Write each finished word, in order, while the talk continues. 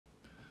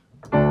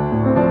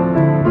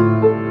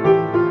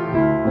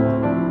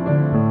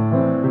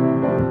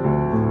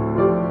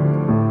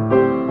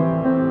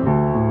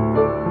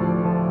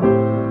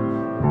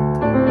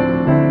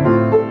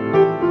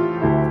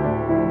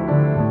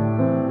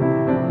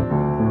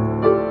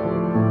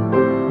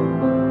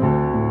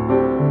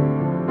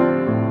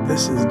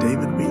This is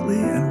David Wheatley,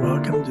 and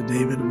welcome to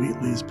David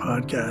Wheatley's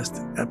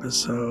podcast,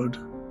 episode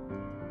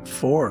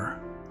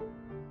 4.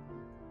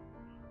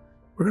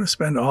 We're going to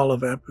spend all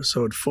of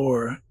episode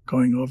 4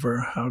 going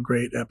over how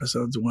great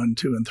episodes 1,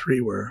 2, and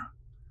 3 were.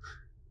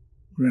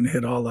 We're going to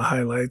hit all the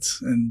highlights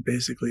and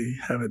basically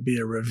have it be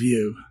a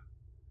review,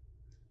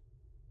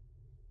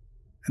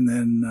 and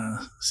then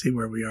see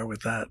where we are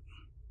with that.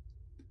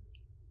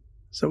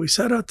 So we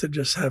set out to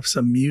just have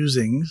some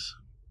musings,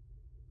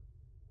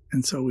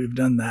 and so we've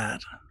done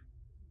that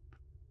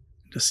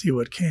to see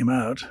what came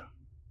out.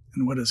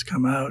 And what has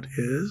come out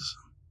is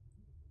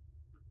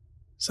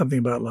something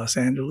about Los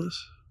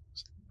Angeles,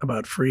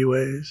 about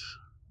freeways,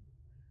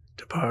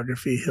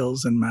 topography,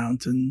 hills and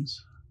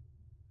mountains.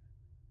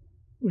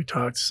 We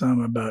talked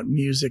some about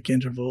music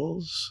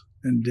intervals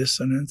and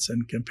dissonance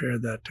and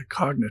compared that to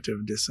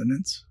cognitive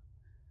dissonance.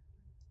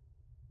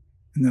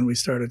 And then we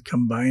started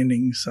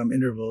combining some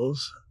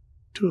intervals,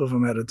 2 of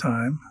them at a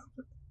time,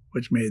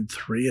 which made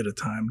 3 at a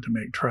time to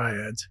make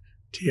triads,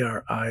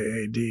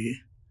 TRIAD.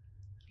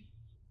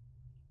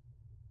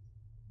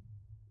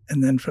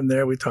 And then from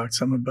there, we talked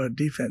some about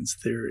defense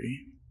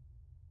theory.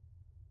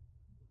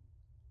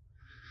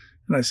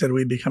 And I said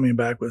we'd be coming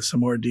back with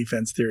some more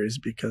defense theories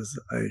because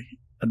I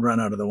had run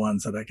out of the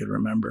ones that I could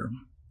remember.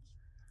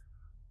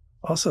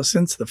 Also,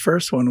 since the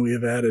first one, we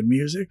have added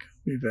music.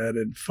 We've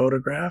added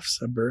photographs,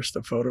 a burst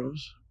of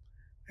photos.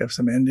 We have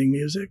some ending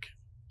music,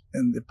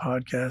 and the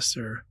podcasts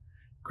are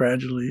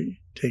gradually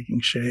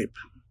taking shape.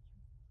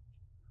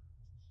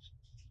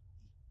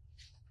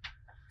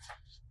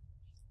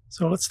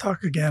 So let's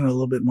talk again a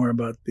little bit more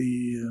about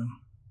the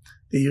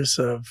use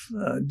of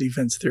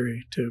defense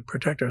theory to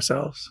protect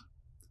ourselves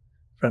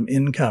from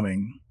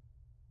incoming.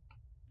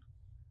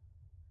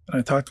 And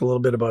I talked a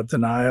little bit about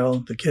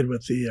denial, the kid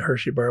with the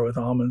Hershey bar with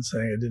almonds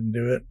saying I didn't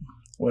do it,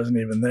 wasn't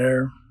even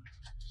there.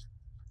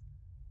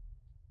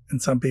 And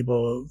some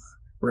people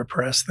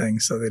repress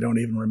things so they don't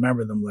even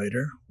remember them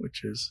later,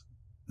 which is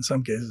in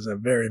some cases a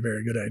very,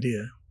 very good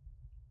idea.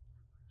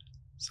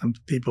 Some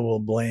people will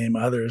blame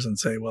others and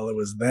say, well, it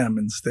was them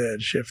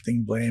instead,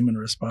 shifting blame and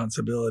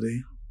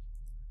responsibility.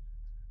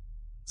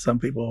 Some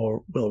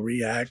people will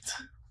react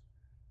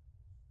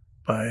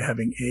by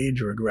having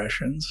age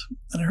regressions.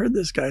 And I heard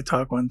this guy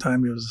talk one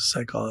time. He was a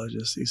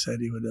psychologist. He said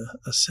he would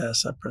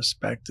assess a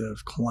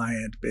prospective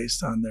client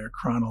based on their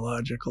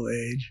chronological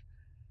age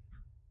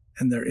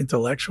and their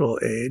intellectual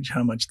age,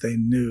 how much they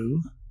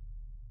knew,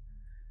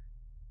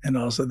 and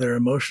also their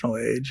emotional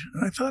age.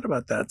 And I thought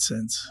about that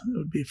since it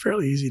would be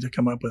fairly easy to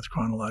come up with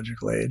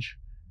chronological age.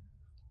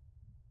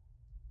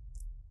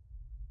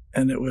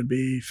 And it would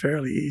be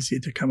fairly easy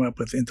to come up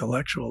with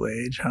intellectual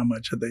age. How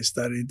much have they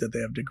studied? Did they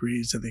have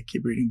degrees? Did they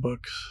keep reading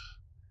books?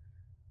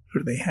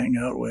 Who do they hang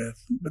out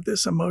with? But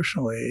this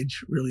emotional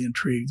age really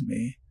intrigued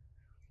me,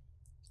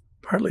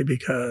 partly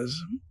because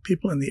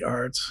people in the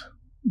arts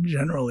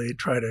generally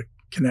try to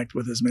connect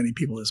with as many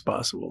people as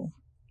possible.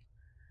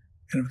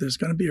 And if there's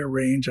going to be a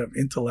range of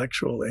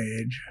intellectual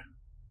age,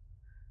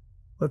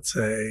 let's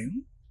say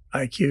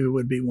IQ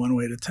would be one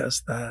way to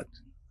test that.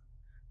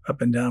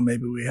 Up and down,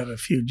 maybe we have a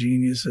few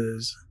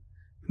geniuses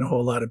and a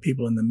whole lot of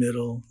people in the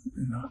middle.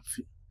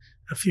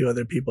 A few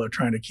other people are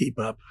trying to keep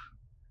up.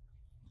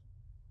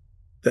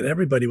 That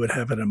everybody would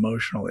have an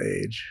emotional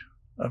age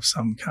of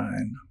some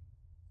kind.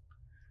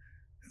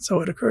 And so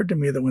it occurred to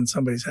me that when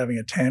somebody's having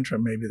a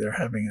tantrum, maybe they're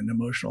having an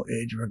emotional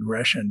age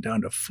regression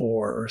down to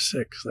 4 or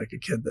 6, like a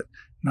kid that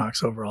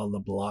knocks over all the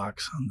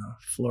blocks on the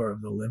floor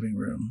of the living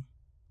room,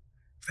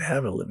 if they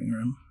have a living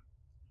room.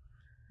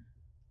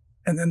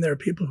 And then there are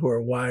people who are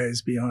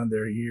wise beyond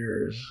their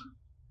years.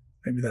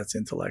 Maybe that's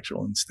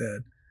intellectual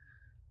instead.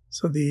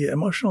 So the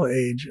emotional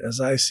age,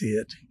 as I see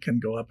it, can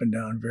go up and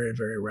down very,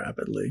 very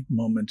rapidly,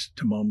 moment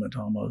to moment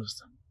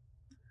almost.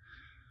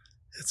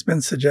 It's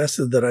been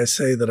suggested that I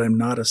say that I'm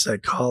not a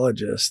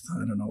psychologist.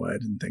 I don't know why I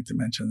didn't think to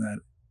mention that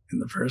in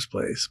the first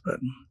place, but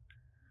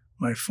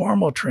my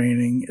formal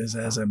training is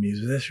as a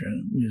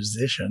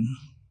musician.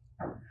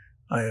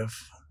 I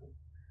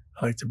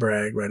like to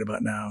brag right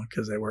about now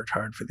because I worked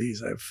hard for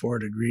these. I have 4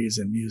 degrees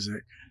in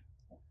music.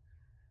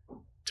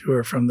 2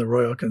 are from the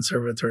Royal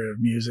Conservatory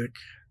of Music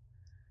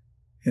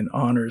in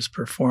honors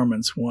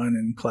performance, 1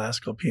 in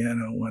classical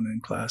piano, 1 in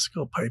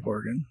classical pipe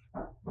organ.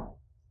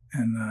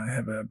 And I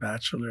have a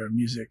Bachelor of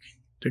Music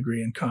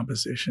degree in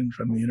composition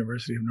from the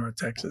University of North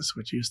Texas,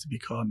 which used to be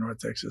called North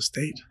Texas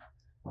State.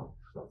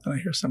 And I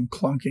hear some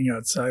clunking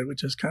outside,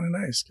 which is kind of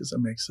nice because it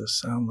makes us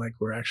sound like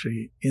we're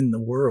actually in the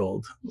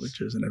world,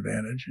 which is an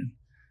advantage. And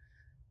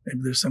maybe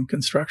there's some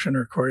construction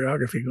or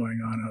choreography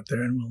going on out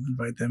there, and we'll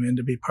invite them in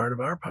to be part of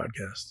our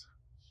podcast.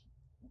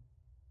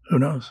 Who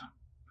knows?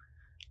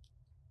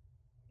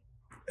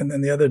 And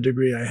then the other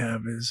degree I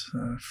have is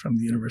from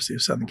the University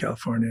of Southern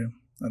California,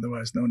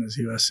 otherwise known as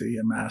USC,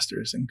 a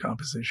master's in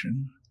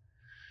composition.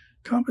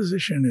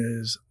 Composition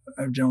is,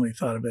 I've generally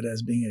thought of it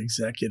as being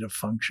executive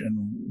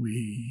function.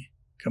 We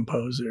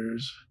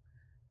composers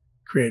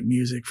create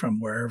music from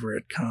wherever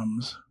it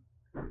comes,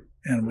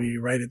 and we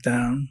write it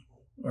down,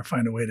 or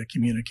find a way to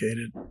communicate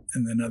it,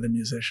 and then other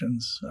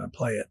musicians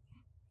play it.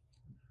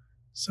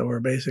 So we're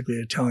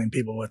basically telling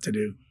people what to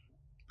do,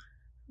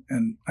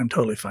 and I'm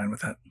totally fine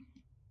with that.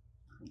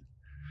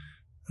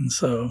 And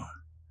so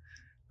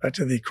back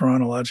to the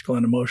chronological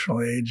and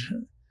emotional age,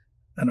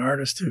 an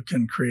artist who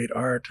can create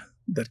art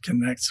that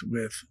connects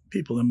with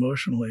people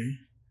emotionally,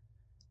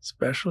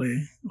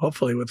 especially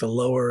hopefully with a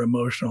lower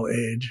emotional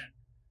age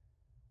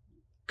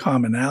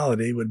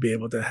commonality, would be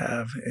able to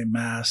have a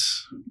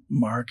mass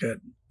market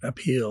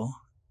appeal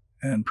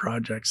and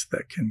projects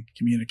that can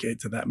communicate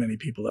to that many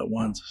people at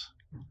once.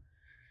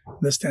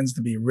 This tends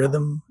to be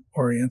rhythm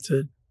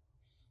oriented,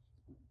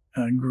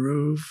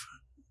 groove,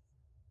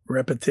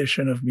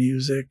 repetition of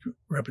music,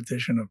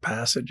 repetition of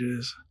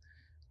passages,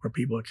 where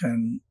people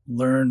can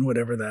learn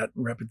whatever that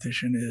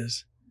repetition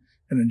is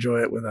and enjoy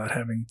it without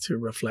having to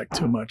reflect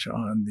too much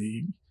on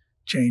the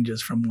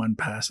changes from one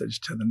passage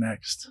to the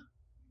next.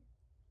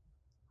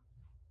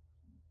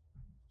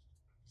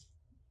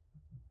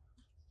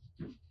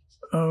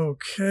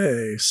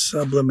 Okay,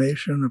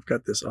 sublimation. I've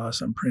got this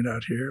awesome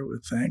printout here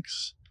with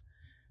thanks.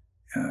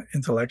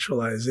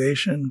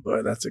 Intellectualization,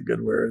 boy, that's a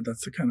good word.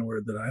 That's the kind of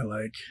word that I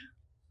like.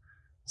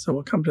 So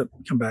we'll come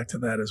back to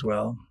that as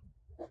well.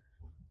 I'd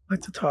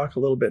like to talk a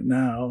little bit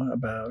now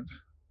about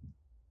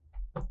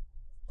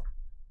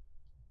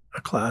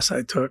a class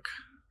I took.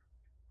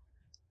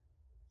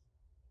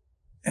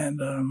 And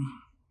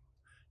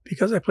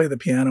because I play the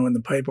piano and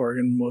the pipe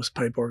organ, most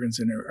pipe organs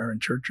are in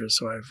churches,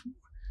 so I've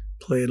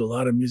played a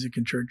lot of music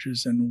in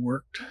churches and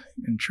worked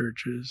in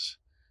churches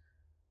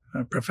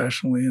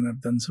professionally, and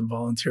I've done some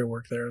volunteer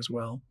work there as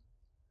well.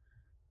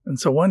 And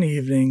so one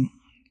evening,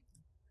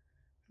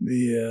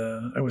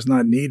 I was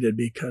not needed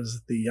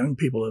because the young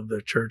people of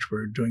the church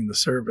were doing the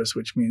service,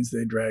 which means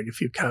they drag a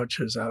few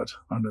couches out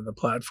onto the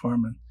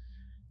platform and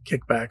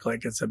kick back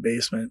like it's a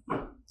basement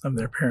of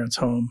their parents'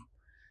 home,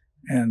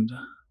 and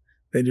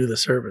they do the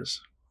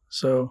service.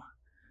 So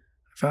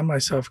I found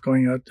myself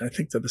going out, I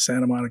think, to the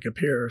Santa Monica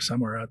Pier or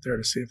somewhere out there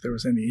to see if there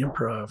was any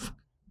improv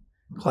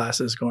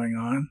classes going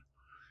on.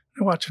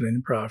 I watched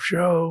an improv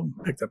show,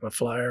 picked up a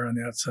flyer on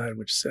the outside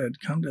which said,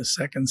 come to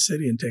Second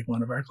City and take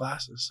one of our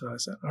classes. So I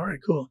said, all right,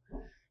 cool.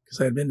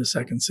 Because I had been to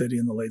Second City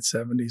in the late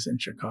 70s in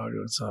Chicago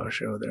and saw a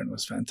show there, and it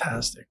was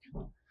fantastic.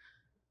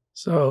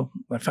 So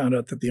I found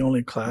out that the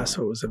only class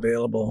that was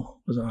available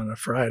was on a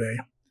Friday,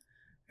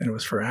 and it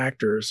was for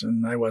actors,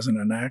 and I wasn't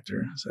an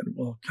actor. I said,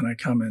 well, can I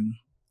come and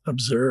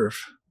observe?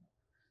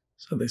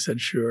 So they said,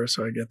 sure.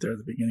 So I get there at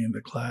the beginning of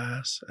the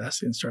class,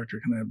 ask the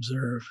instructor, can I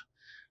observe?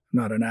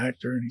 I'm not an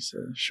actor. And he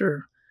says,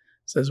 sure.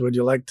 He says, would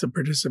you like to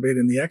participate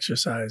in the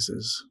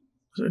exercises?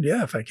 I said,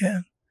 yeah, if I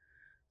can.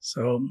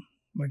 So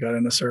I got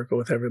in a circle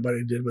with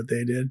everybody, did what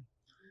they did.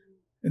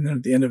 And then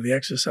at the end of the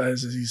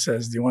exercises, he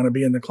says, do you want to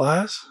be in the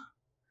class?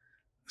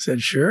 I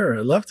said, sure,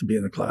 I'd love to be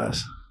in the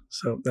class.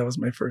 So that was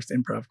my first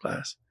improv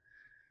class.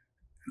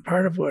 And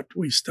part of what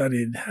we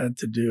studied had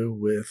to do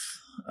with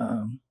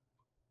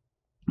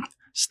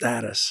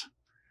status.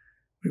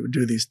 We would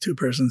do these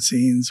two-person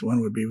scenes. One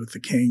would be with the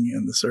king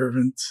and the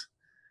servant.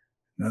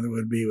 Another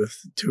would be with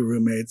two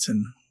roommates,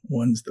 and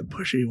one's the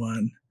pushy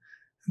one,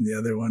 and the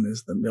other one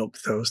is the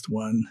milquetoast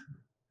one.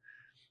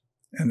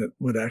 And it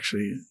would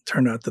actually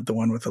turn out that the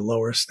one with the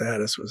lower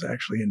status was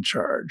actually in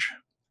charge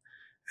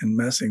and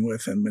messing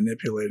with and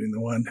manipulating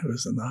the one who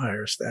was in the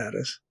higher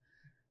status.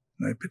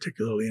 And I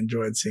particularly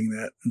enjoyed seeing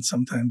that. And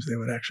sometimes they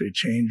would actually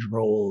change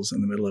roles in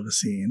the middle of a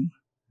scene.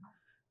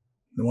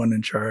 The one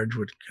in charge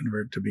would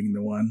convert to being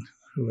the one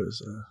who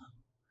was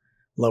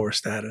lower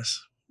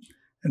status,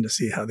 and to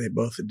see how they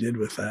both did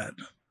with that.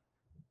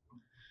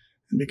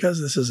 And because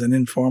this is an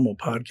informal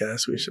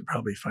podcast, we should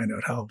probably find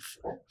out how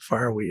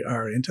far we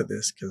are into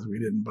this, because we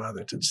didn't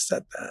bother to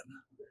set that.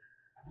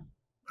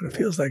 But it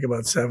feels like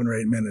about 7 or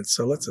 8 minutes,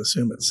 so let's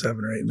assume it's 7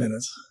 or 8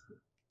 minutes.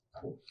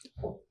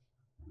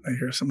 I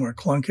hear some more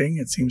clunking.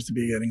 It seems to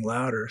be getting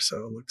louder, so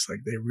it looks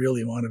like they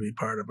really want to be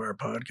part of our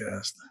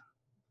podcast.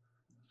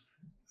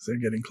 They're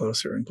getting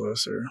closer and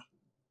closer.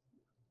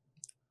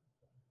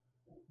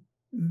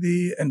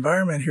 The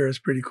environment here is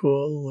pretty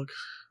cool. It looks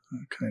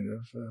kind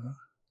of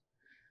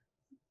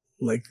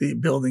like the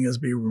building is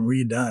being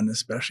redone,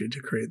 especially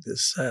to create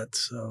this set.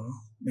 So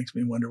it makes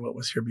me wonder what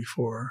was here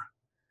before,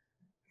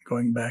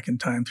 going back in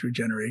time through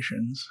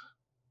generations.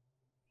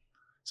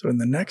 So in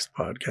the next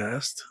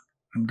podcast,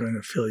 I'm going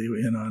to fill you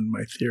in on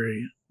my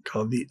theory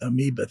called the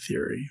amoeba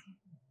theory.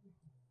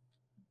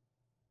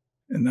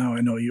 And now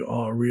I know you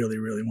all really,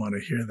 really want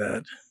to hear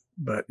that,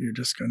 but you're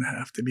just going to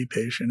have to be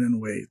patient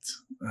and wait.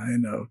 I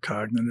know,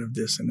 cognitive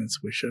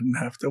dissonance, we shouldn't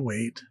have to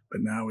wait, but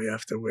now we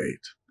have to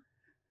wait.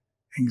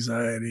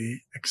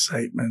 Anxiety,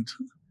 excitement.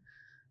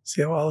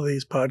 See how all of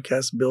these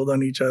podcasts build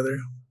on each other?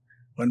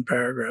 One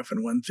paragraph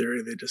and one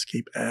theory, they just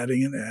keep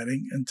adding and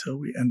adding until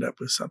we end up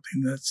with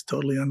something that's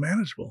totally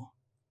unmanageable.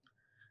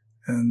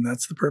 And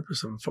that's the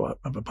purpose of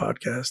a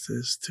podcast,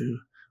 is to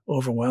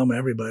overwhelm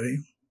everybody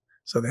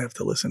so they have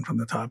to listen from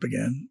the top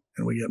again,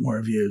 and we get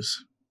more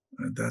views.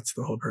 That's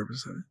the whole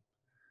purpose of it.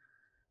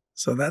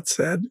 So that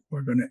said,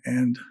 we're going to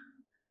end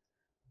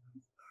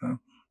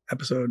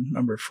episode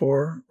number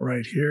 4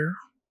 right here.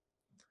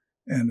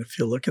 And if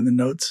you look in the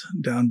notes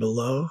down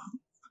below,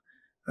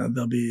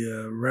 there'll be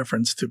a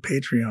reference to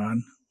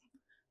Patreon.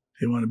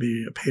 If you want to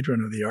be a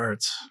patron of the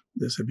arts,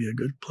 this would be a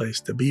good place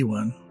to be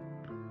one.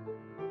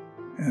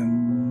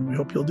 And we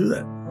hope you'll do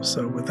that.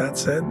 So with that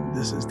said,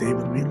 this is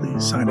David Wheatley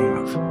signing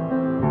off.